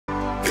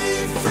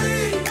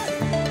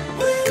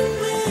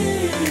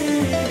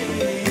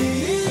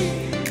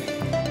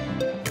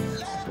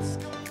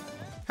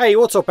Hey,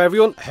 what's up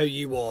everyone? How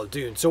you all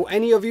doing? So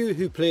any of you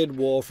who played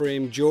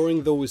Warframe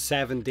during those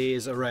 7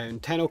 days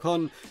around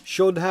TennoCon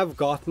should have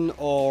gotten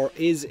or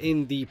is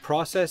in the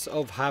process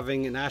of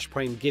having an Ash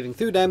Prime given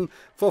to them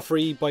for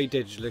free by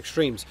Digital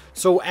Extremes.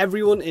 So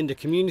everyone in the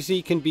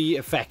community can be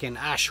a feckin'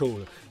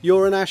 ashhole.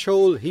 You're an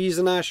ashhole, he's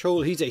an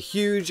ashhole, he's a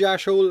huge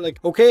ashhole,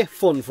 like, okay,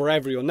 fun for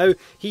everyone. Now,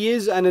 he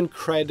is an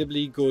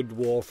incredibly good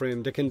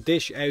Warframe that can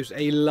dish out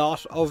a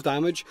lot of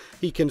damage.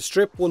 He can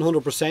strip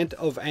 100%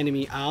 of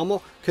enemy armor,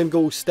 can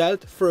go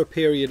stealth for a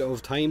period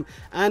of time,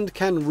 and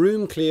can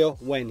room clear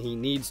when he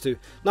needs to.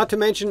 Not to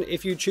mention,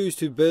 if you choose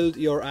to build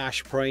your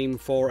Ash Prime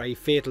for a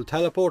fatal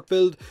teleport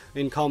build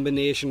in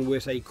combination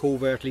with a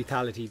covert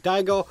lethality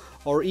dagger,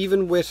 or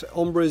even with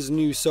Umbral's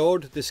new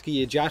sword, the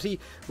Siine,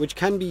 which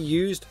can be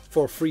used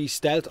for free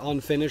stealth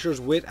on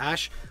finishers with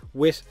Ash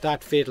with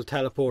that fatal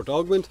teleport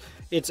augment,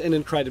 it's an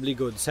incredibly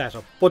good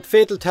setup. But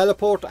fatal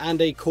teleport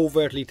and a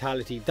covert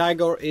lethality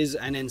dagger is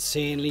an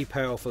insanely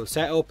powerful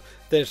setup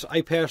that I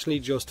personally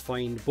just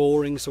find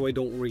boring, so I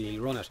don't really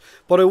run it.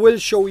 But I will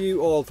show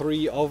you all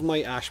three of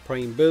my Ash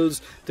Prime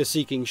builds: the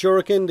Seeking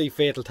Shuriken, the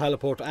fatal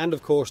teleport, and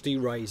of course the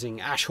Rising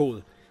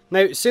Ashhole.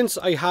 Now, since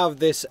I have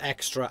this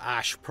extra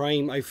Ash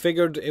Prime, I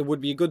figured it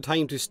would be a good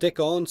time to stick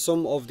on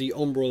some of the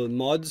Umbral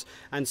mods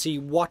and see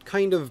what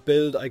kind of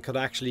build I could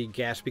actually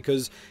get,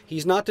 because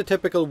he's not the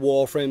typical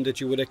Warframe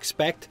that you would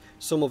expect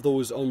some of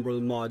those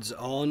Umbral mods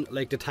on,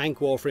 like the tank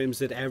Warframes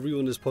that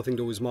everyone is putting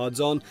those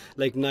mods on,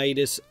 like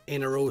Nidus,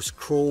 Inaros,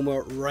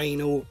 Chroma,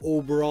 Rhino,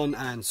 Oberon,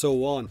 and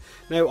so on.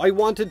 Now, I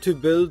wanted to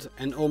build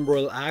an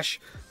Umbral Ash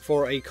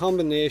for a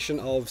combination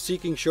of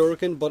Seeking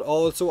Shuriken, but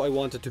also I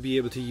wanted to be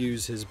able to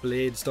use his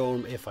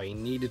Bladestorm if I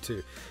needed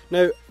to.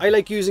 Now, I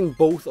like using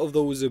both of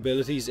those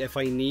abilities if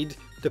I need,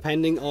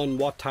 depending on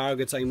what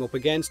targets I'm up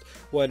against,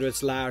 whether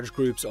it's large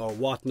groups or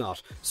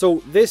whatnot.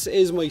 So this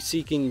is my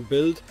Seeking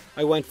build.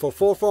 I went for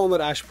 4 form with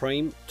Ash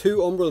Prime, 2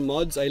 Umbral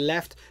mods. I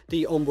left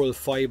the Umbral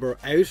Fibre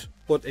out,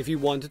 but if you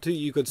wanted to,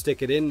 you could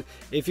stick it in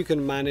if you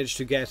can manage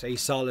to get a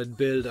solid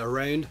build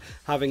around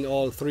having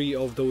all 3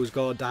 of those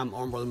goddamn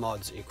Umbral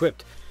mods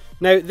equipped.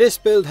 Now, this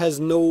build has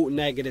no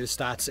negative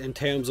stats in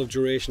terms of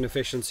duration,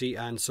 efficiency,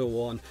 and so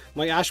on.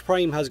 My Ash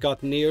Prime has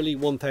got nearly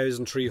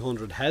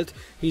 1300 health.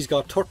 He's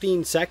got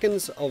 13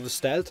 seconds of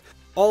stealth,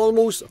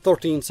 almost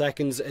 13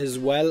 seconds as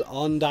well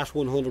on that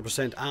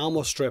 100%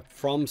 armor strip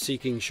from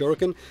Seeking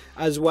Shuriken,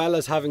 as well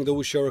as having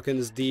those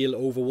Shurikens deal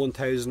over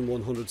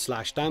 1100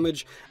 slash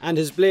damage, and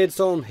his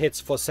Bladestorm hits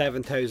for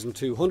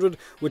 7200,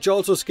 which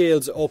also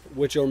scales up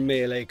with your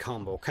melee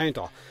combo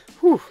counter.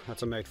 Whew,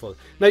 that's a mouthful.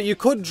 Now, you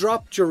could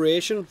drop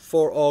duration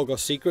for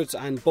August Secrets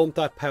and bump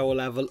that power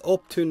level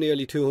up to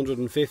nearly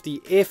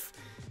 250 if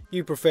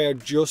you prefer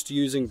just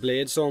using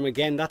Bladestorm.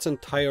 Again, that's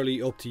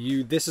entirely up to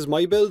you. This is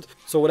my build,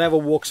 so whatever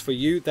works for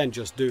you, then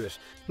just do it.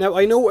 Now,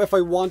 I know if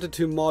I wanted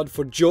to mod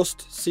for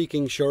just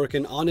Seeking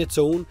Shuriken on its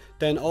own,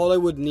 then all I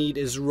would need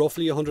is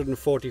roughly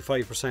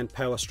 145%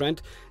 power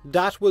strength.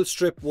 That will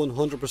strip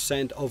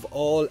 100% of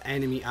all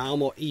enemy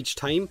armor each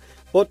time.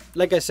 But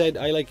like I said,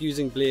 I like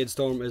using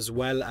Bladestorm as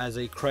well as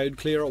a crowd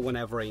clear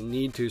whenever I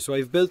need to, so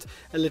I've built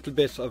a little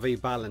bit of a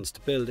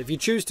balanced build. If you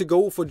choose to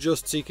go for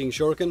just Seeking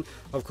Shuriken,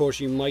 of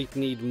course you might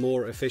need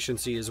more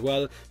efficiency as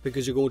well,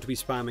 because you're going to be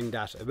spamming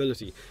that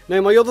ability.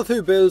 Now, my other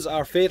 2 builds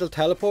are Fatal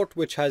Teleport,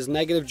 which has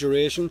negative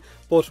duration,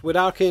 but with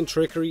Arcane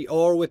Trickery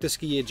or with the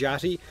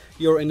Siine,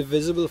 you're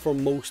invisible for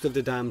most of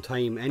the damn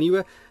time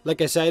anyway.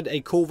 Like I said,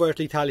 a covert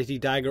lethality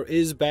dagger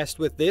is best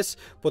with this,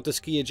 but the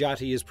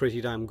Siine is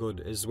pretty damn good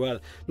as well.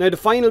 Now,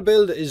 the final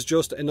build is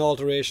just an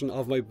alteration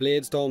of my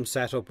Bladestorm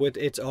setup with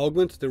its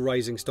augment, the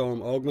Rising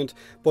Storm augment,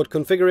 but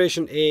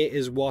configuration A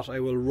is what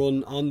I will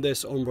run on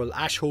this Umbral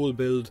Ashhole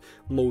build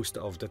most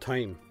of the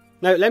time.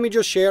 Now, let me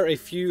just share a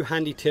few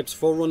handy tips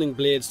for running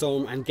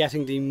Bladestorm and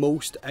getting the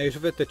most out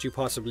of it that you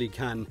possibly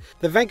can.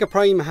 The Venka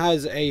Prime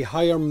has a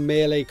higher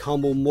melee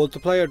combo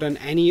multiplier than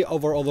any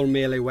of our other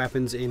melee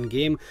weapons in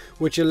game,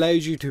 which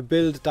allows you to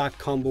build that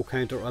combo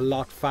counter a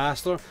lot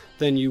faster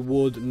than you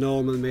would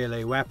normal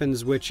melee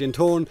weapons, which in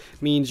turn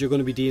means you're going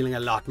to be dealing a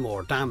lot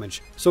more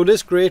damage. So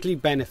this greatly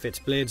benefits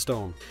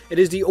Bladestorm. It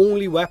is the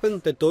only weapon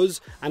that does,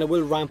 and it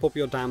will ramp up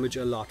your damage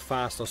a lot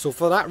faster. So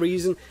for that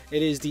reason,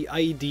 it is the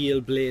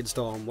ideal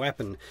Bladestorm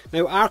weapon.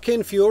 Now,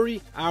 Arcane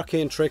Fury,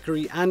 Arcane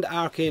Trickery, and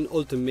Arcane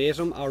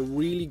Ultimatum are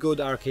really good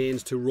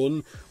arcanes to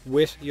run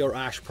with your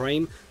Ash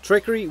Prime.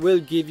 Trickery will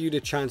give you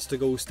the chance to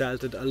go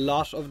stealthed a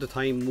lot of the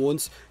time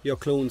once your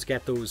clones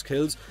get those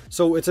kills,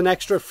 so it's an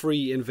extra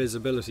free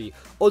invisibility.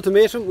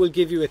 Ultimatum will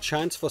give you a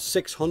chance for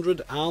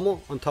 600 armor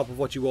on top of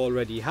what you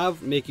already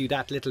have, make you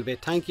that little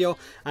bit tankier,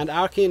 and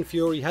Arcane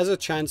Fury has a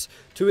chance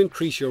to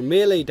increase your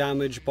melee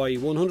damage by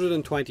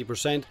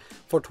 120%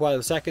 for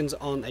 12 seconds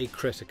on a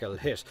critical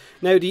hit.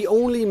 Now, the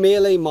only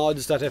melee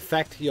mods that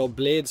affect your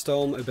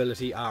Bladestorm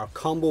ability are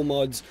combo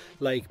mods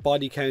like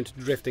Body Count,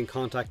 Drifting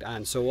Contact,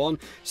 and so on.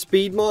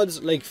 Speed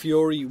mods like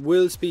Fury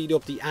will speed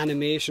up the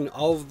animation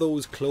of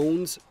those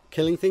clones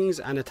killing things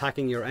and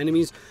attacking your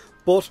enemies,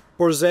 But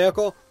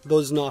Berserker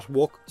does not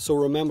work, so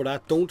remember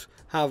that. Don't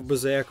have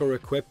Berserker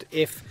equipped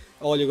if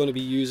all you're going to be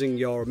using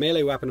your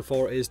melee weapon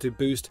for is to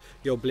boost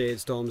your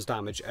Bladestorm's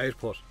damage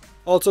output.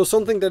 Also,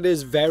 something that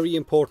is very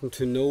important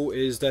to know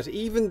is that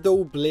even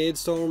though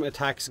Bladestorm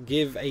attacks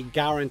give a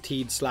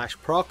guaranteed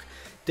 /proc,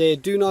 they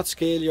do not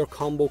scale your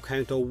combo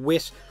counter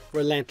with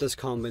Relentless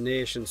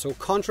Combination. So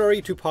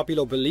contrary to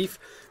popular belief,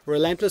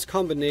 Relentless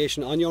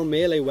Combination on your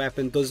melee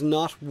weapon does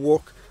not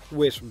work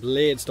with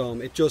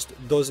Bladestorm. It just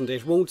doesn't.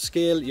 It won't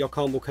scale your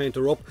combo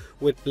counter up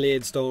with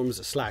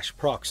Bladestorm's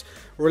 /procs.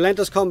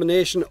 Relentless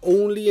Combination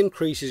only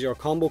increases your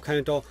combo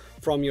counter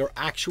from your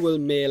actual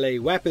melee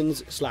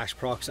weapons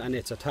 /procs and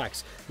its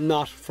attacks,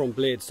 not from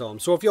Bladestorm.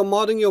 So if you're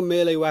modding your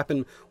melee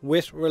weapon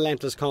with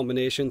Relentless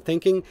Combination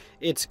thinking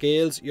it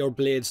scales your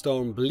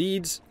Bladestorm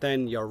bleeds,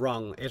 then you're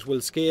wrong. It will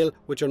scale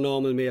with your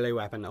normal melee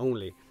weapon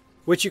only,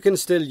 which you can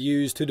still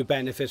use to the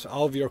benefit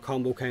of your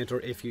combo counter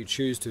if you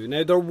choose to.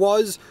 Now, there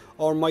was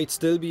or might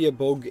still be a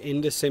bug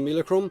in the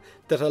Simulacrum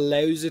that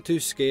allows it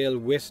to scale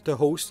with the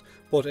host,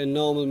 but in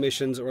normal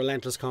missions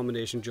Relentless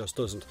Combination just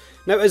doesn't.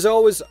 Now, as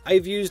always,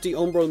 I've used the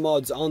Umbral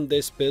mods on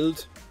this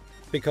build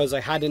because I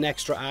had an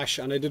extra ash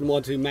and I didn't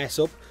want to mess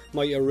up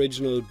my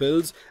original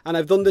builds, and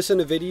I've done this in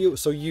a video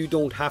so you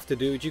don't have to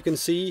do it. You can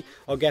see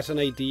or get an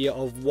idea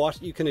of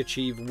what you can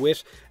achieve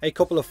with a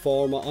couple of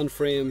forma on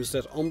frames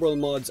that Umbral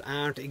mods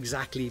aren't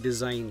exactly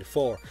designed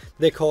for.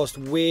 They cost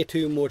way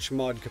too much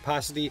mod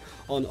capacity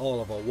on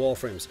all of our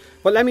Warframes.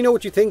 But let me know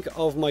what you think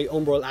of my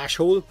Umbral ash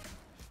hole.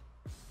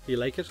 You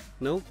like it?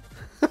 No?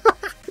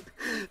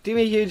 Do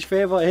me a huge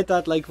favour, hit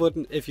that like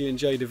button if you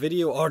enjoyed the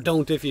video, or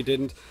don't if you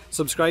didn't.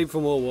 Subscribe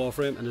for more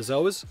Warframe, and as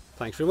always,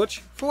 thanks very much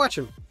for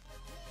watching.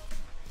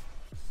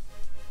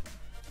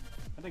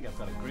 I think I've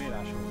got a great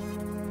ash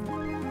hole.